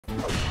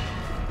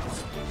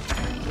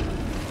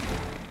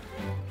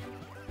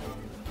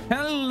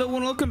Hello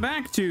and welcome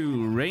back to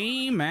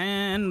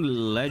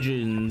Rayman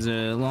Legends.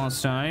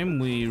 Last time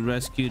we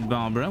rescued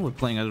Barbara. We're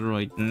playing as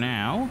right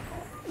now.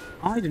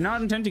 I did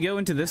not intend to go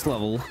into this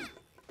level.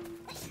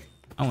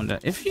 I wonder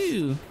if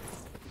you...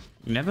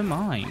 Never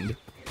mind.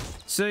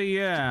 So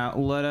yeah,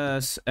 let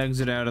us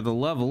exit out of the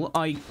level.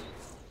 I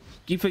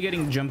keep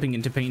forgetting jumping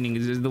into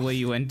paintings is the way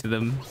you enter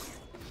them.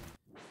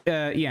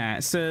 Yeah,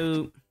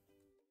 so...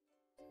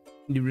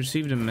 You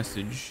received a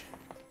message.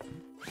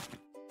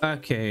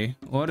 Okay,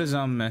 what is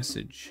our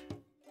message?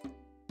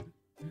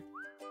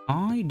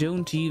 I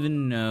don't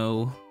even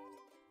know.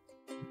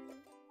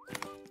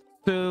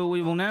 So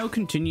we will now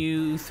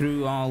continue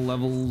through our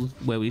level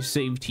where we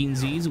saved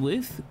Teensies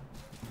with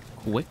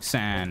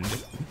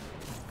quicksand.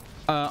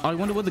 I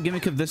wonder what the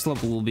gimmick of this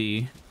level will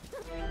be.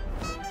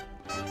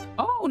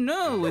 Oh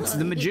no, it's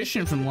the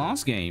magician from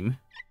last game.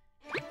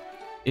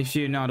 If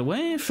you're not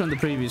aware from the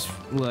previous,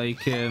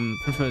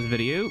 first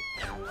video,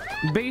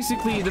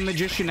 basically the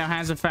magician now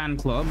has a fan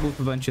club with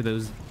a bunch of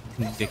those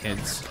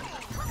dickheads.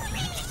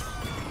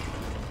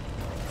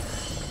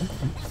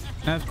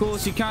 Now, of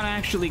course, you can't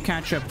actually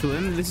catch up to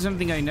him. This is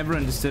something I never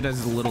understood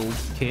as a little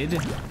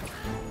kid.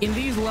 In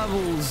these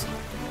levels,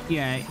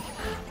 yeah,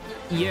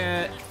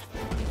 you're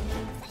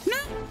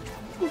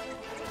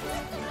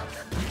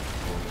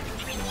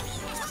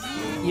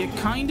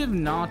kind of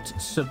not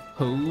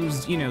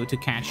supposed, you know, to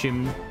catch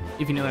him,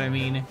 if you know what I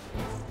mean.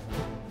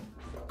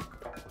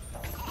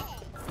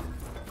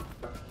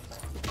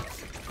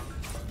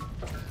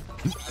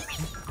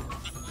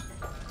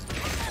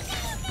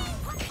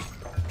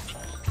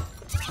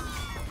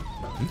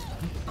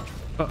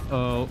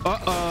 Uh-oh,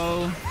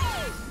 uh-oh.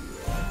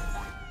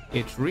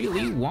 It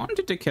really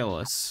wanted to kill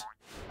us.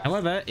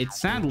 However, it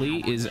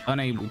sadly is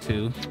unable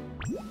to.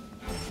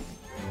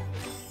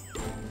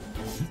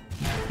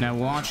 Now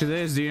watch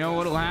this. Do you know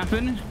what'll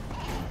happen?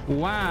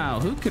 Wow,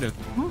 who could have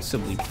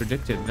possibly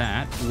predicted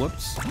that?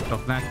 Whoops.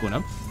 Fuck that one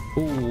up.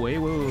 Oh,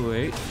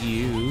 wait.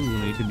 You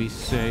need to be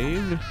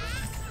saved.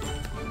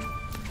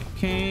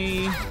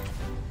 Okay.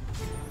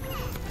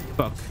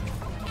 Fuck.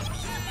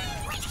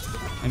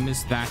 I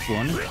missed that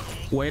one.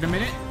 Wait a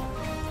minute.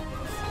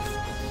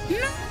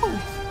 No!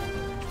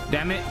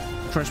 Damn it.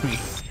 Trust me.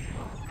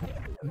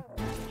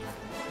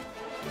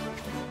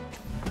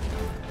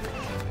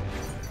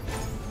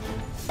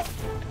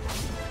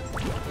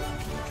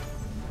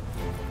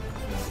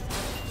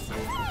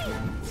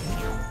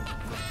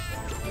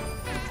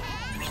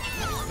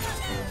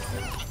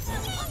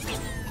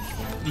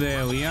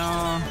 There we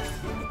are.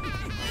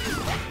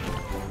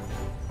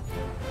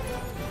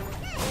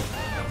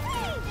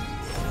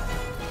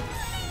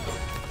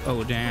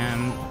 Oh,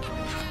 damn.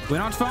 We're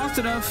not fast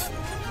enough.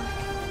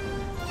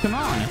 Come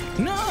on.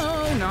 No,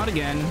 not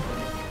again.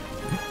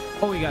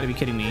 Oh, you gotta be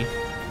kidding me.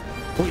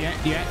 Oh, yeah.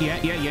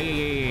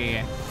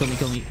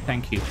 Kill me.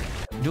 Thank you.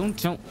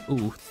 Don't.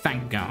 Ooh,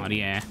 thank God.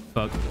 Yeah.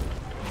 Fuck.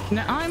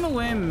 Now, I'm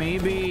aware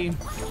maybe,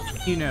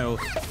 you know,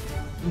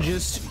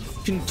 just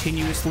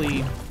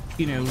continuously...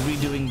 you know,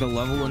 redoing the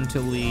level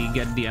until we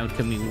get the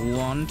outcome we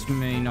want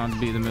may not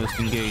be the most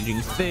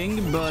engaging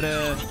thing, but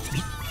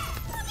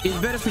it's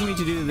better for me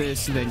to do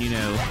this than, you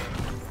know,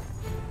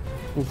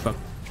 oh fuck,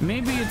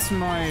 maybe it's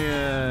my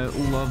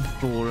love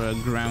for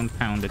ground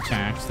pound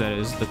attacks that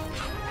is the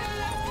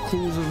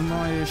cause of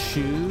my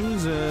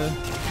issues.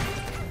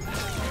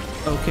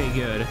 Okay,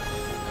 good.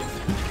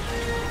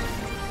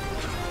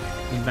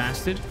 You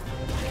bastard.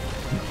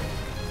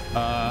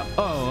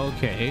 Oh,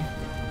 okay.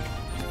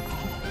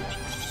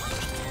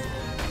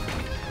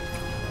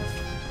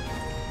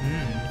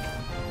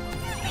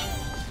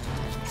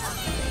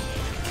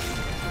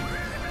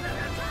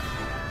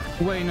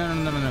 Wait,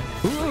 no.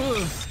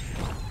 Ooh.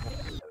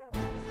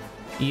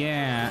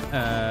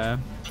 Yeah,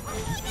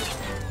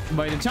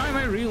 by the time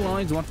I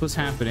realized what was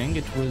happening,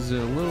 it was a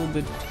little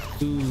bit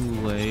too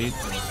late.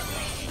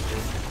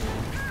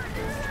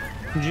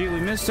 Gee, we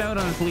missed out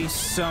on at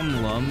least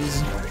some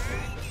lungs.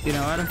 You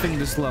know, I don't think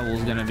this level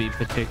is gonna be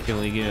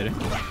particularly good.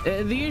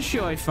 The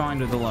issue I find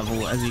with the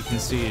level, as you can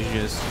see, is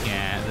just,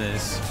 yeah,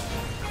 this.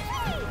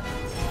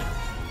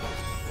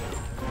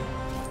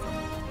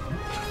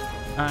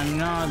 I'm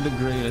not the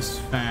greatest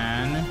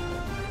fan.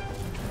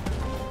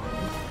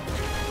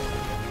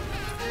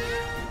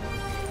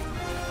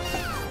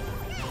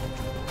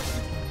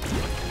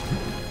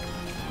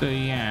 So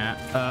yeah,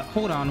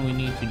 hold on, we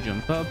need to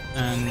jump up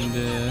and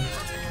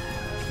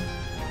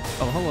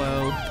oh,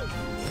 hello.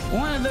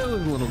 Why are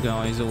those little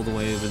guys all the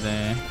way over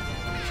there?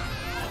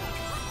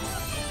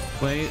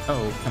 Wait,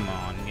 oh, come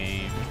on,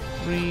 game.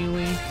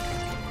 Really?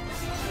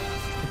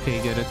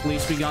 Okay, good, at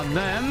least we got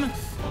them.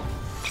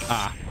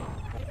 Ah.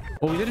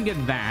 Oh, we didn't get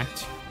that.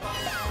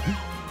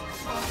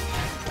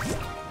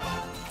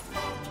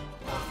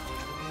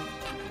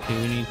 Okay,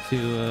 we need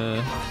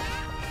to,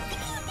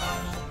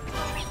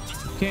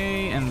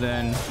 okay, and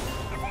then...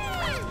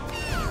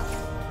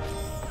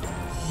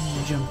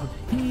 jump up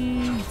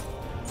here.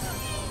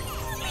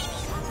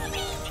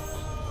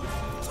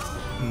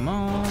 Come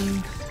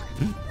on.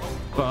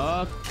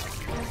 Fuck.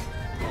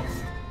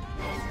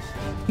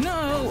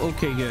 No!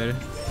 Okay, good.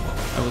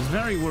 I was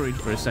very worried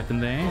for a second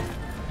there.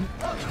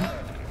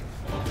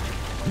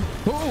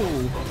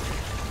 Oh!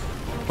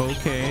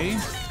 Okay.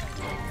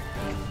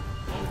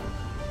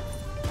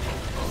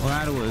 Well,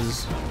 that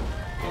was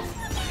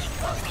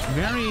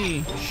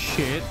very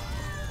shit.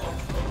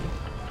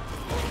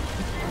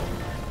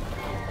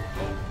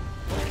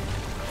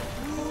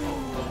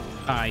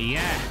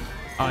 Yeah.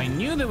 I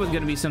knew there was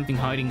gonna be something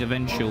hiding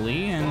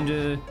eventually, and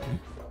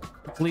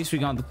at least we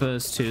got the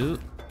first two.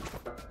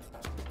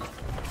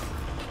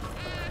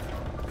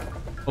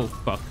 Oh,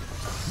 fuck.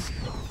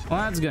 Well,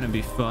 that's gonna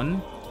be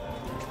fun.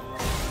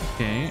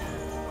 Okay.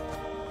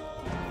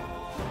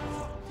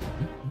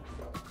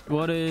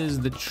 What is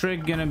the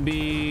trick gonna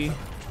be?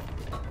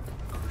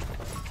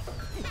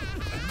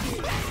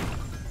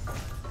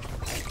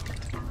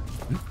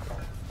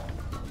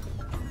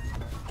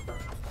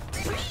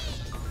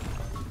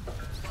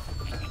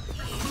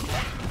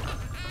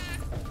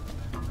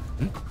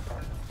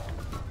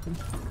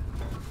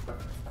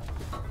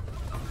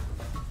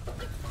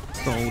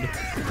 Gold.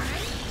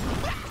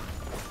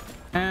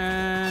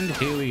 And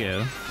here we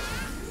go.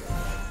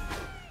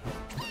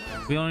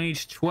 We only need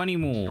 20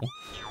 more.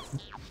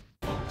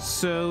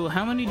 So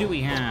how many do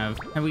we have?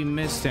 Have we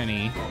missed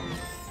any?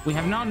 We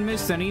have not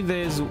missed any.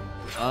 There's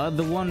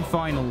the one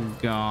final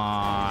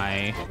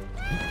guy.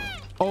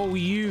 Oh,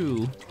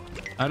 you.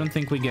 I don't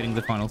think we're getting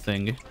the final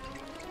thing.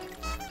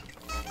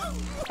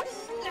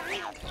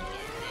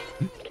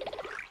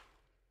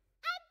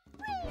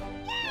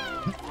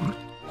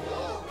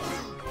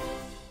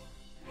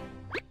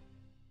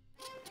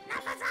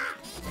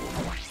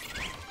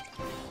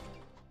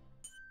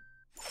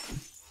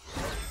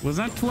 Was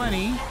that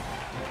 20?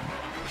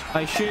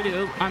 I should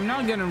have. I'm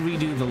not gonna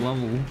redo the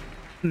level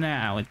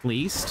now, at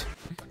least.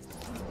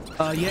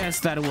 Yes,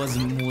 that was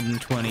more than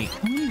 20.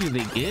 How many do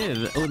they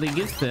give? Oh, they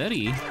give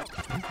 30.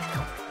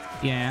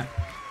 Yeah.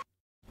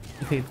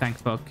 Okay,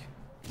 thanks, fuck.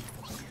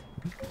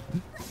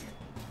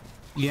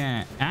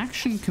 Yeah,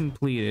 action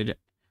completed.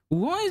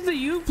 Why is the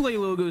Uplay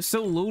logo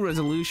so low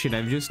resolution?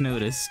 I've just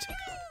noticed.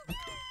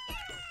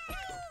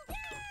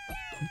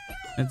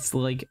 It's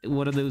like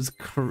one of those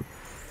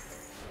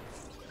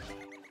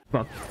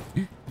fuck.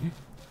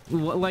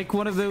 Like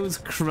one of those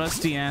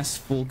crusty ass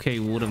 4K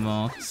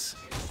watermarks.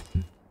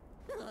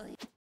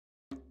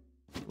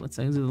 Let's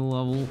exit the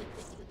level.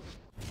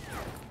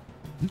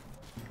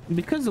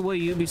 Because the way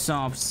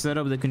Ubisoft set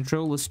up the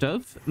controller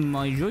stuff,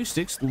 my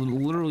joysticks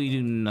literally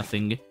do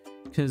nothing.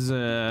 Because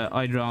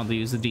I'd rather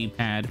use the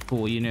D-pad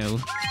for, you know,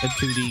 a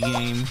 2D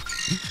game.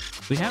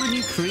 We have a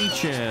new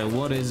creature.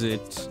 What is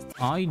it?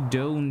 I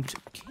don't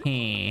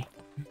care.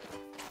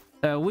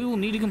 We will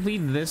need to complete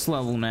this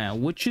level now,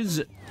 which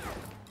is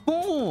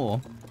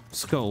 4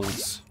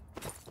 skulls.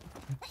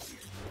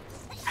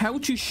 How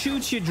to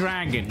shoot your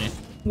dragon?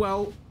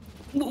 Well,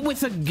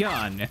 with a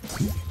gun.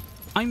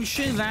 I'm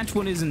sure that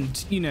one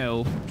isn't, you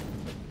know,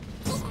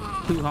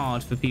 too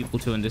hard for people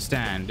to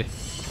understand.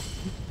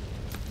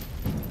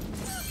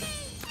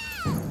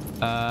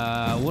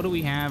 What do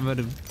we have out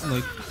of,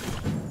 like,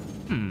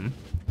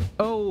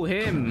 Oh,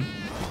 him.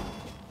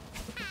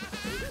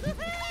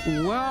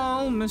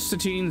 Well, Mr.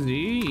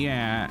 Teensie,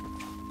 yeah,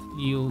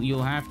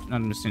 you'll have to,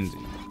 not Mr.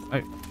 Teensie.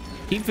 I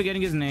keep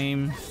forgetting his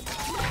name.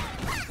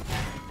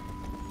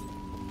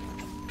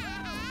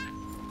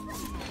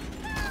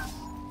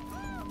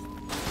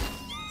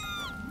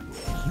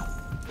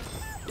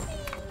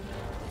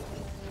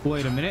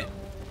 Wait a minute.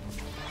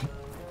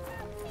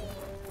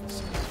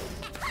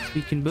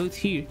 We can both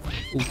hear.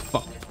 Oh,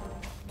 fuck.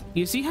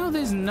 You see how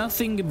there's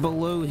nothing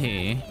below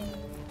here?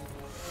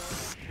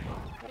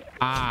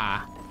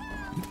 Ah.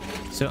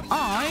 So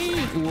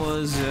I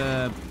was,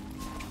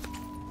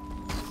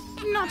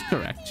 not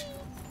correct.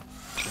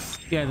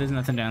 Yeah, there's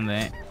nothing down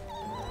there.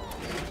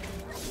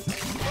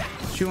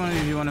 If you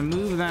want to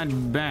move that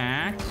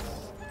back.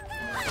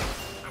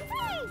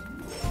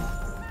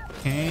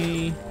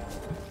 Okay.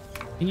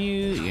 Can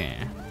you?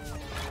 Yeah.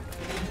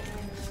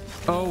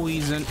 Oh,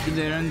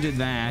 they're under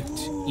that.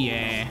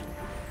 Yeah.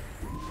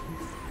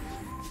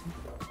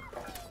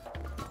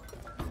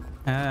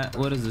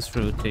 What does this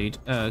rotate?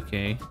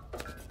 Okay.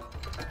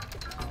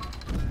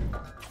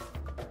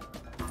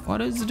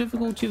 What is the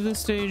difficulty of this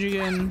stage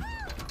again?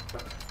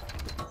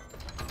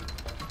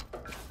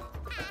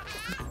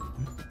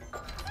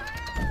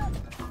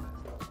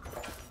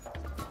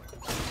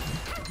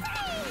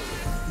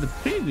 The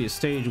previous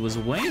stage was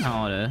way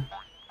harder.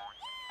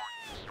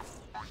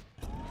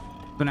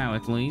 For now,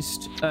 at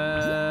least.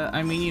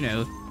 I mean, you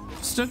know,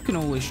 stuff can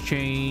always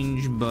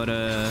change, but,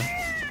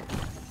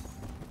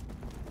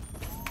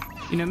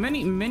 you know,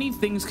 many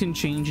things can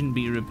change and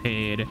be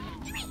repaired.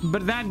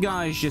 But that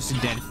guy is just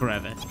dead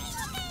forever.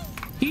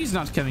 He's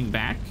not coming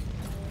back.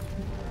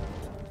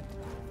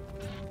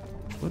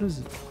 What is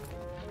it?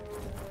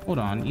 Hold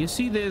on. You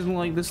see there's,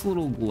 like, this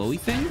little glowy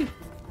thing?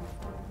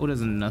 Or there's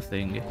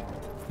nothing?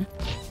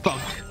 Fuck.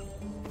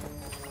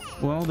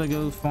 Well, there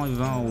go 5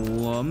 of our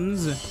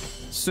lums.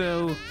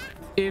 So,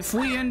 if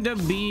we end up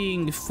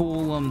being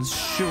 4 lums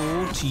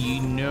short,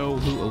 you know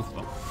who... Oh,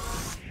 fuck.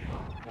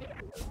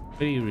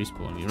 Where do you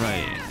respawn me?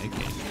 Right,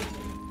 okay.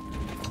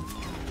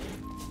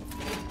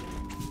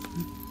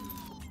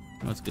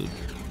 That's good.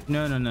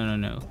 No, no, no, no,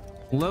 no.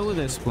 Lower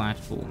this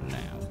platform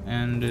now.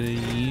 And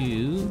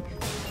you...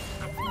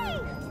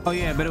 Oh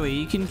yeah, by the way,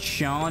 you can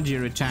charge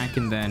your attack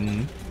and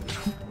then,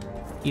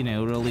 you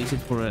know, release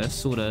it for a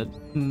sort of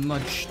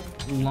much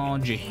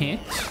larger hit.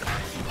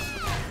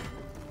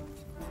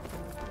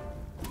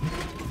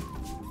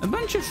 A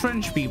bunch of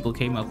French people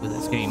came up with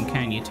this game,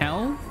 can you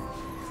tell?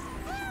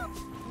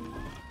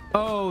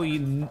 Oh,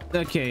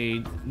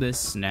 okay,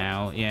 this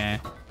now, yeah.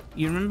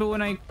 You remember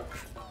when I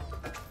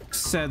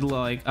said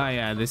like, oh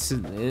yeah, this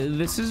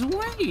is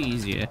way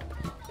easier.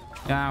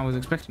 I was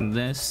expecting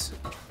this.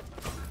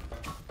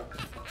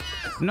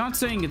 I'm not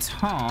saying it's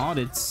hard,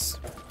 it's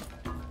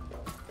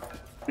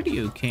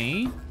pretty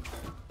okay.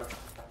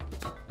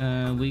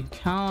 We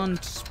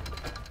can't,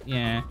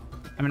 yeah.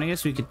 I mean, I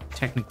guess we could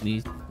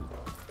technically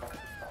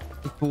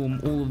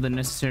perform all of the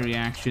necessary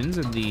actions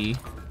at the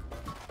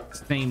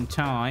same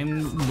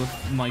time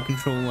with my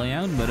control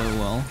layout, but oh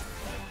well.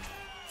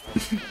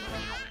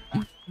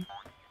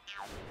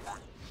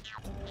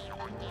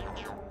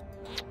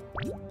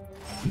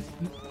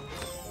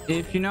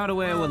 If you're not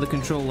aware what the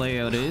control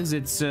layout is,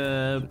 it's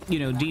you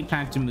know,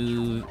 D-pad to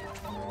move,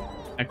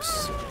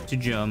 X to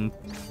jump,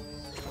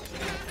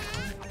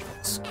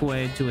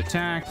 square to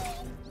attack,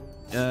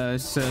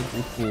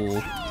 circle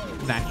for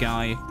that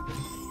guy,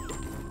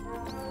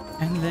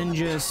 and then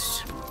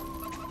just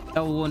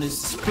L1 is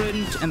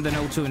sprint, and then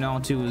L2 and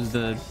R2 is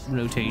the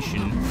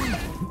rotation.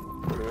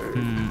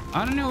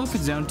 I don't know if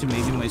it's down to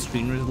maybe my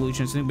screen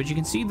resolution or something, but you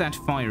can see that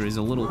fire is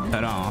a little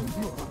cut off.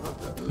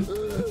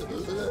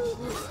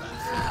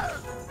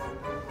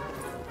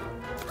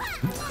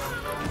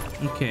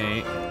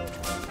 Okay,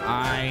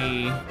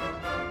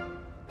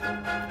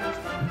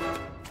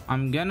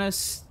 I'm gonna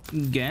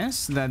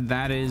guess that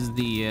that is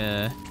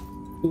the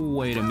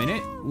wait a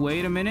minute,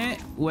 wait a minute,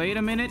 wait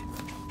a minute.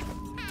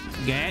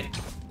 Get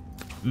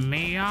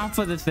me off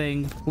of the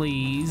thing,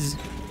 please.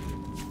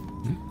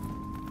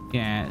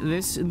 Yeah,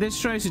 this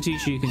tries to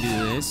teach you can do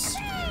this.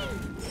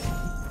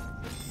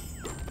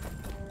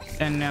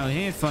 And now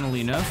here,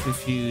 funnily enough,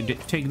 if you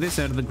take this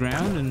out of the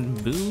ground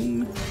and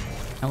boom,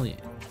 hell yeah.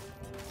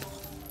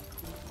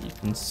 You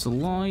can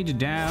slide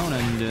down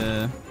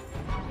and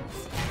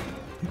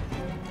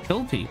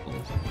kill people.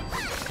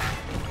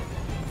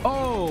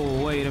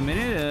 Oh, wait a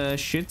minute.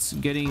 Shit's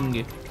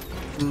getting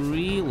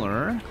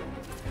realer.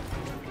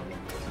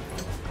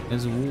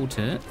 There's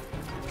water.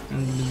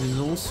 And there's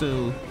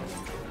also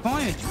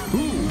fire.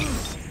 Ooh.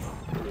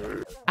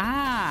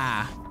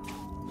 Ah!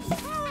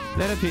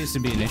 That appears to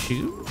be an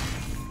issue.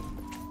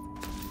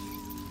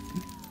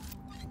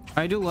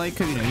 I do like,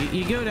 you know,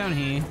 you go down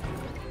here.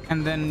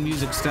 And then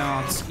music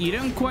starts. You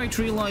don't quite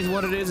realize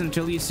what it is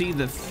until you see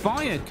the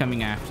fire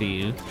coming after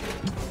you.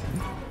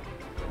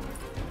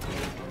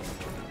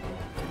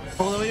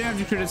 Although you have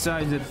to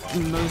criticize that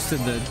most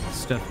of the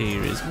stuff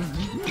here is...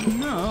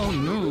 No,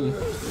 no.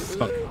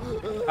 Fuck.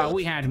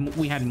 We had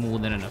more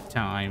than enough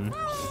time.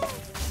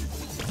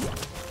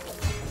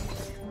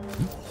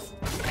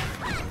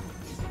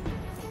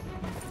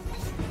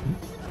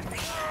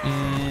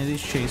 And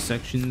these chase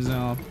sections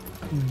are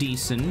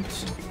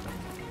decent.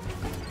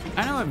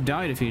 I know I've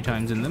died a few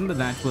times in them, but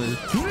that was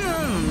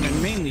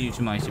mainly due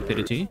to my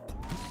stupidity.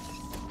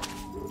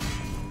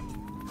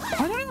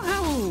 I don't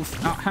know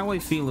how I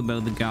feel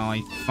about the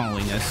guy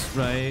following us,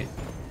 right?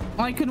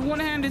 Like, on one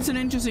hand, it's an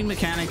interesting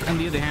mechanic, on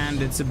the other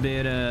hand, it's a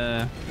bit,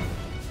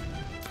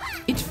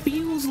 it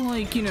feels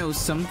like, you know,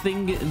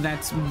 something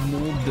that's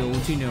more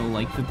built, you know,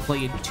 like to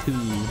play it 2.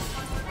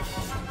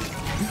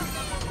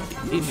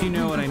 If you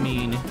know what I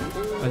mean.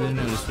 I didn't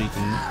notice we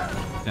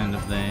can stand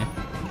up there.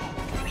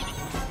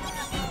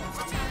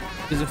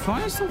 Is the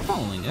fire still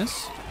following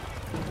us?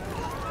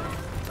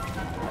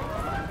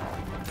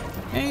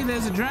 Hey,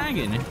 there's a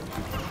dragon.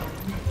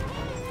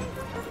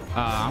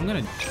 I'm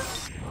gonna...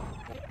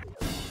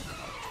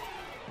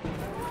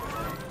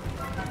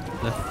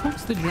 The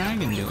fuck's the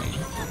dragon doing?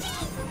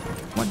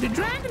 What the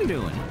dragon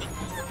doing?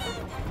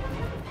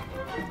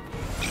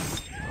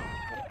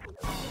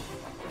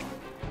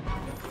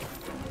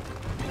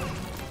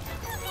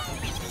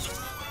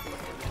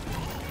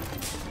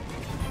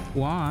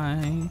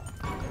 Why?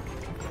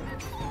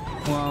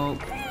 Well...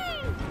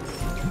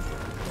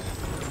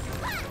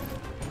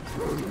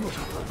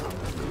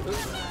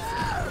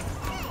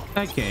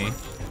 Okay.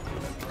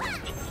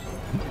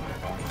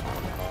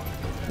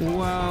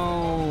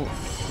 Well...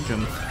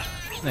 Jump.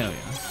 There we go.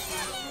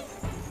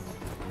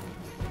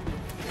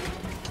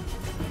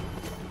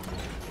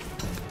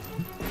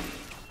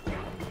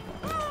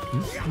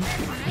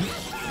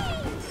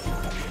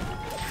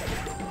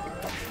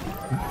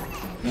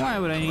 Why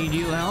would I need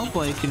your help?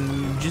 I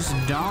can just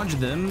dodge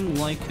them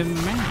like a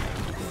man.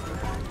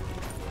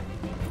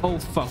 Oh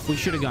fuck, we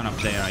should have gone up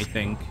there, I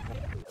think.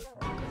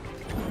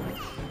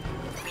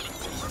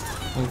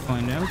 We'll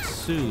find out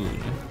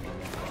soon.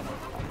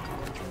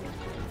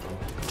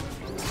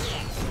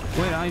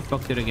 Wait, I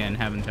fucked it again,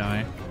 haven't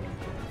I?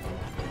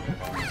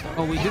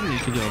 Oh, we didn't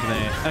need to go over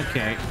there.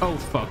 Okay. Oh,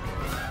 fuck.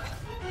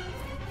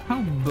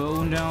 How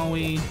boned are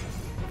we?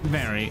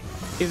 Very.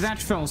 If that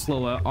fell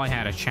slower, I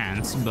had a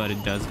chance, but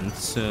it doesn't,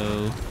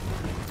 so...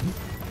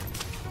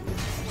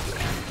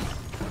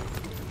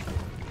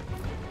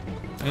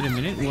 Wait a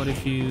minute, what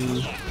if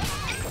you...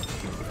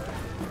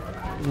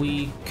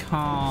 We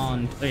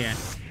can't... Oh, yeah.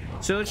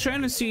 So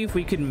trying to see if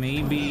we could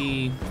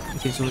maybe...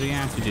 Okay, so what we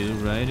have to do,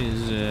 right,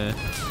 is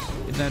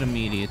get that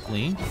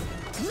immediately.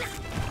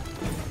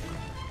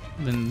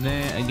 Then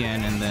there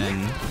again, and then...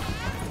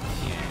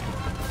 Yeah.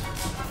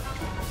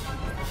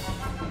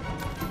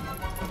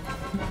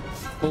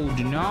 Oh,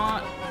 do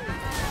not...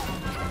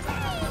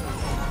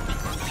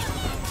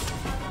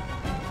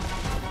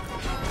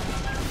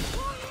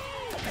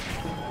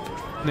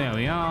 There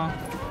we are.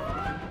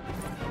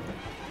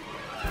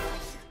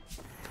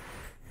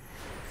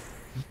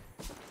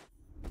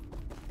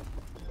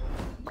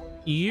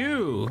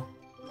 You!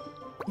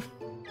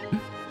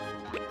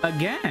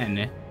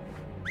 Again!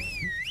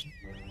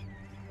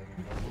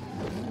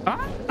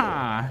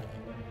 Ah!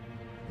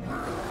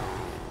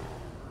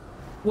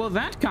 Well,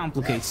 that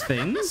complicates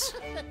things.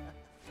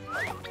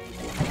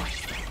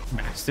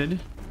 Bastard.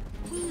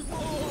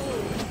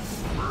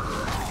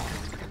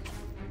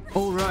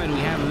 Alright, we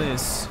have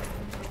this.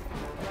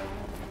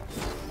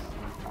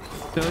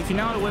 So if you're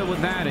not aware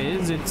what that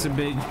is, it's a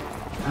big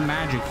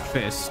magic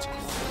fist.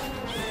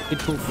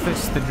 It will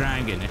fist the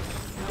dragon.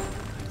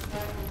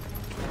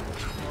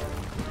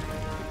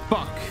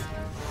 Fuck.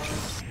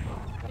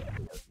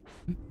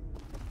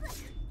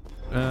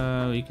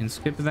 You can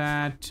skip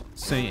that.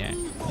 So yeah.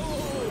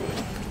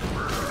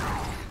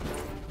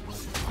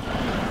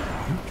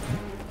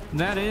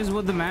 That is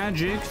what the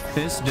magic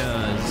fist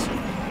does.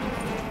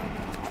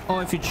 Oh,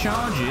 if you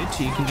charge it,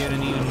 you can get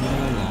an even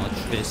more large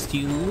fist.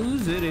 You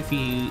lose it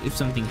if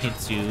something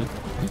hits you.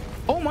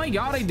 Oh my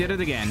god, I did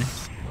it again.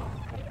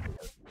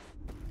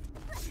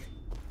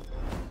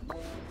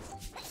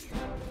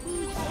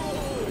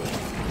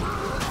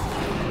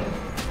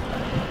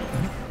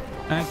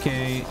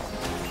 Okay.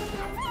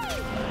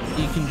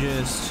 You can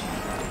just...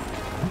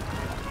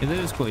 Yeah, that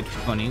is quite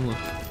funny, look.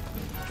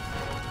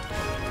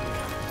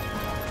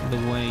 The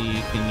way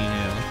you can, you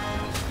know...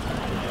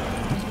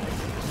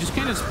 Just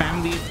kind of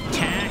spam the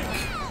attack.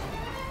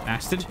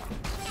 Bastard.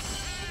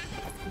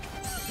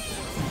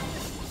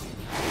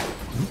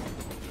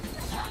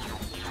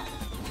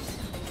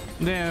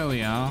 There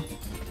we are.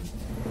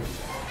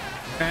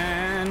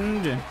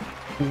 And...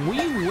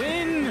 we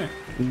win!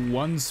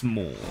 Once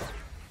more.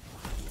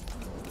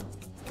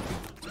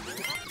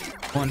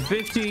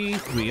 150,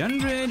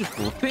 300,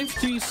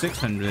 450,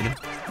 600.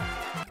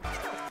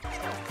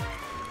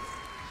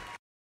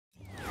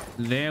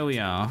 There we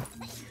are.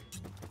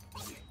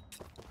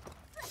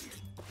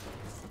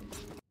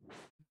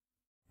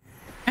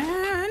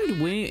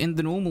 And we're in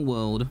the normal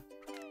world.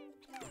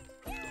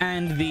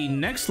 And the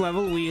next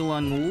level we'll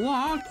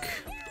unlock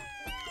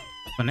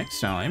for next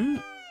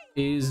time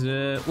is,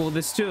 well,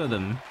 there's two of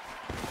them.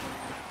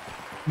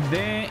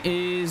 There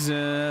is,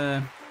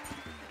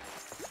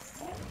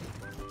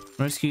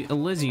 rescue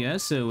Elysia,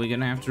 so we're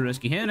gonna have to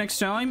rescue her next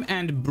time,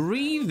 and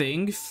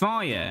breathing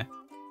fire.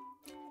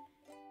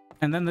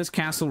 And then there's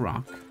Castle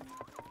Rock.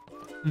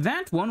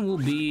 That one will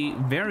be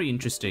very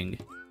interesting.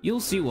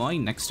 You'll see why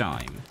next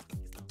time.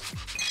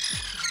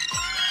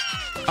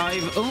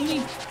 I've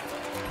only...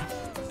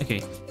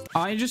 Okay,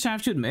 I just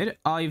have to admit,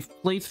 I've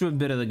played through a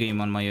bit of the game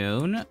on my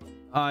own.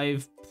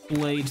 I've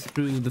played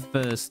through the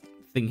first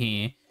thing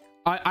here.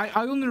 I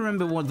only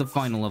remember what the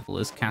final level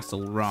is,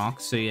 Castle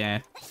Rock, so yeah.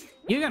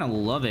 You're gonna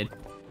love it.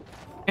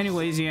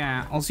 Anyways,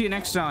 yeah, I'll see you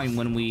next time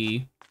when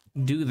we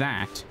do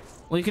that.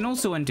 Well, you can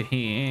also enter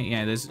here.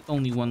 Yeah, there's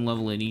only one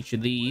level in each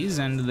of these,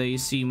 and they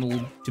seem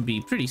all to be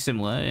pretty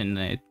similar in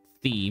their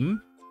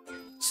theme.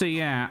 So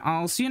yeah,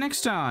 I'll see you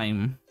next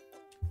time.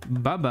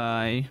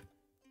 Bye-bye.